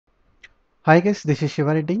Hi guys, this is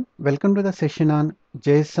Shivareddy. Welcome to the session on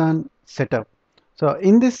Json Setup. So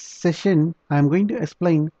in this session, I'm going to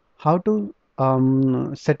explain how to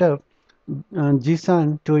set up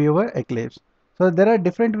Json to your Eclipse. So there are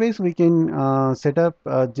different ways we can set up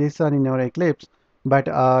Json in our Eclipse, but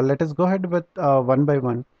let us go ahead with one by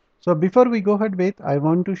one. So before we go ahead with, I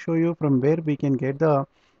want to show you from where we can get the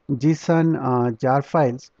Json jar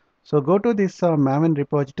files. So go to this Maven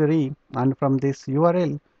repository, and from this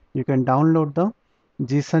URL you can download the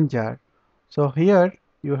Json jar. So here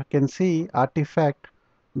you can see artifact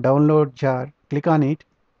download jar. Click on it.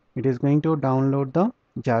 It is going to download the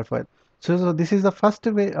jar file. So this is the first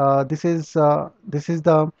way. This is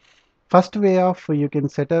the first way of you can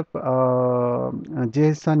set up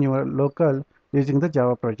JSON your local using the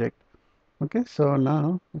Java project. Okay, so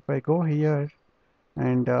now if I go here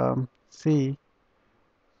and see,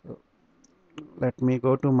 let me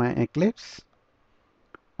go to my Eclipse.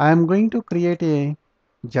 I am going to create a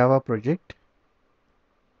Java project.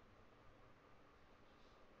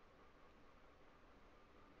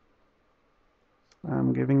 I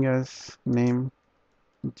am giving as name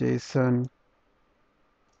JSON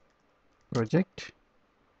project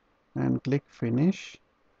and click finish.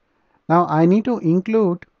 Now I need to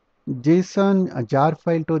include JSON jar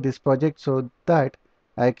file to this project so that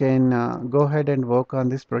I can go ahead and work on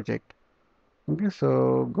this project. Okay,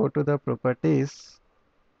 so go to the properties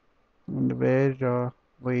and where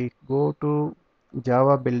we go to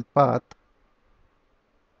Java build path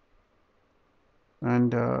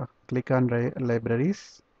and click on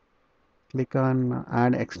libraries, click on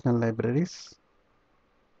add external libraries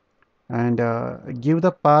and give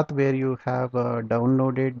the path where you have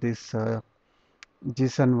downloaded this Json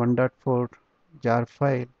 1.4 jar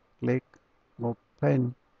file. Click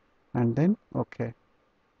open and then OK.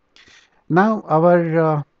 Now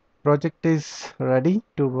our project is ready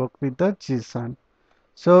to work with the Json.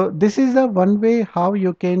 So this is the one way how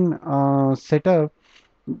you can set up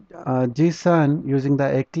Json using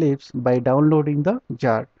the Eclipse by downloading the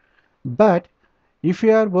jar. But if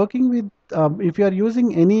you are working with, if you are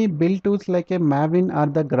using any build tools like a Maven or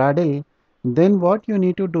the Gradle, then what you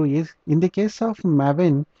need to do is, in the case of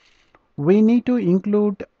Maven, we need to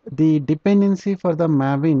include the dependency for the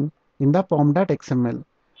Maven in the pom.xml.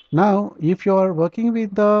 Now, if you are working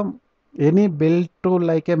with the any build tool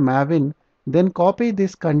like a Maven, then copy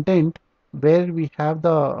this content where we have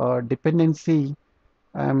the dependency.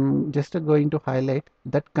 I'm just going to highlight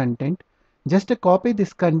that content. Just copy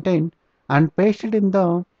this content and paste it in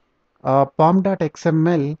the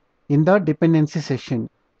pom.xml in the dependency session,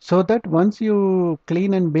 so that once you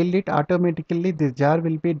clean and build it, automatically this jar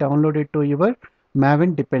will be downloaded to your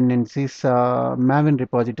Maven dependencies, Maven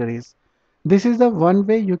repositories. This is the one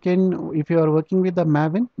way you can, if you are working with the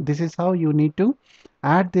Maven, this is how you need to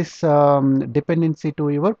add this dependency to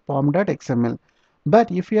your pom.xml. But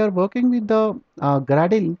if you are working with the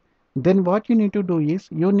Gradle, then what you need to do is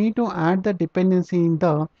you need to add the dependency in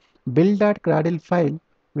the build.gradle file,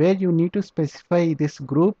 where you need to specify this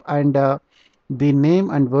group and the name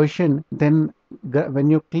and version. Then when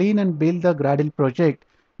you clean and build the Gradle project,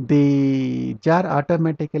 the jar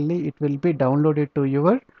automatically it will be downloaded to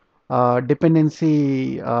your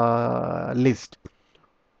dependency list.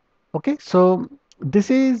 Okay, so this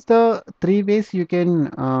is the three ways you can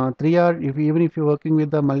three are, if even if you're working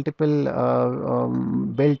with the multiple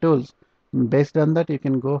build tools, based on that you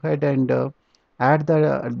can go ahead and add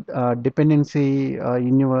the dependency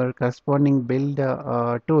in your corresponding build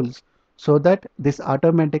tools, so that this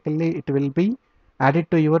automatically it will be added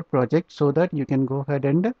to your project, so that you can go ahead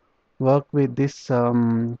and work with this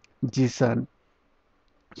JSON.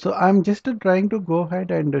 So I'm just trying to go ahead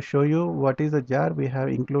and show you what is the jar we have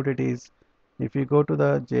included is, if you go to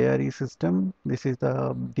the JRE system, this is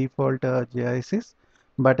the default JRE,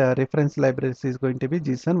 but reference libraries is going to be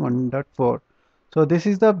JSON 1.4. So this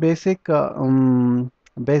is the basic uh,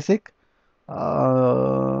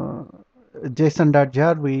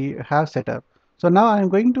 JSON.jar we have set up. So now I'm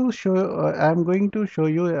going to show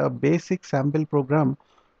you a basic sample program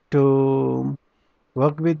to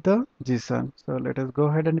work with the Json. So let us go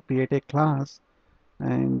ahead and create a class,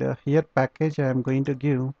 and here package I am going to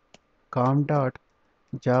give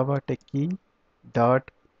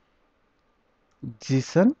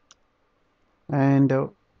com.javatechie.json, and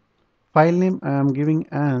file name I am giving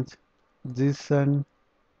as Json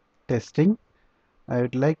testing. I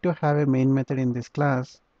would like to have a main method in this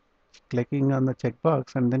class. Clicking on the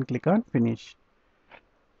checkbox and then click on finish.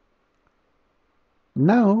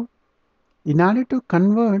 Now, in order to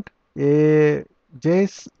convert a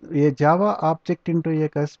a Java object into a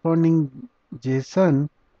corresponding JSON,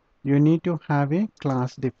 you need to have a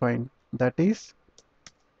class defined. that is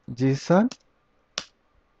Json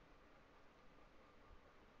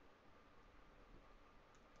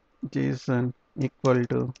equal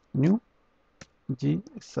to new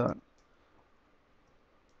Json.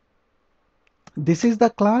 This is the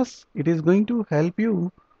class. It is going to help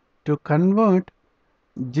you to convert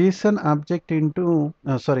JSON object into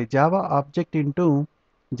Java object into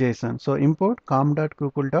JSON. So import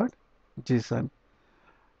com.google.json.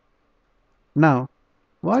 Now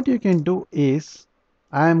what you can do is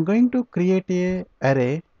I am going to create a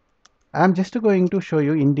array. I am just going to show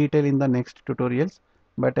you in detail in the next tutorials,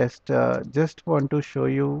 but just want to show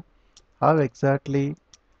you how exactly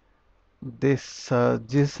this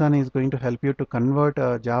JSON is going to help you to convert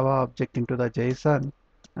a Java object into the JSON.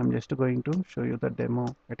 I'm just going to show you the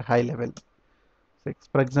demo at high level.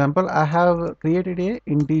 For example, I have created a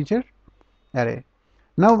integer array.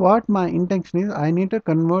 Now what my intention is, I need to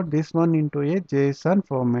convert this one into a JSON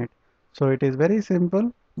format. So it is very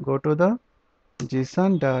simple. Go to the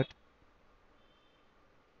JSON dot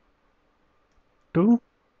to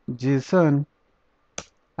JSON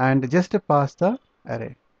and just pass the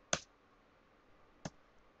array,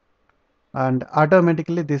 and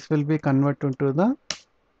automatically this will be converted to the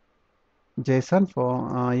JSON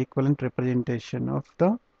for equivalent representation of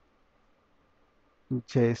the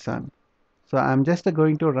JSON. So I'm just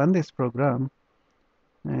going to run this program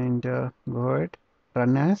and go ahead,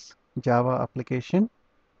 run as Java application.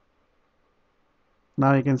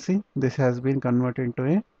 Now you can see this has been converted into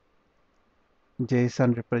a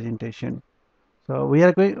JSON representation. So we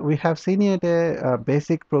have seen it a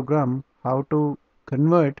basic program how to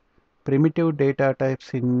convert primitive data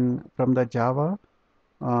types in from the Java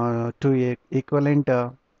to a equivalent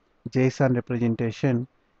JSON representation.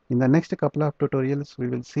 In the next couple of tutorials, we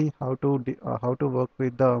will see how to work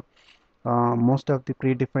with the most of the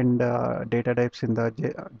predefined data types in the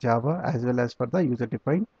Java as well as for the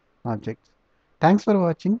user-defined objects. Thanks for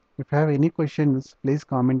watching. If you have any questions, please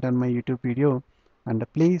comment on my YouTube video, and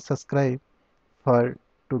please subscribe for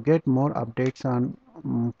to get more updates on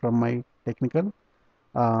from my technical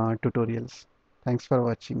tutorials. Thanks for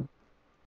watching.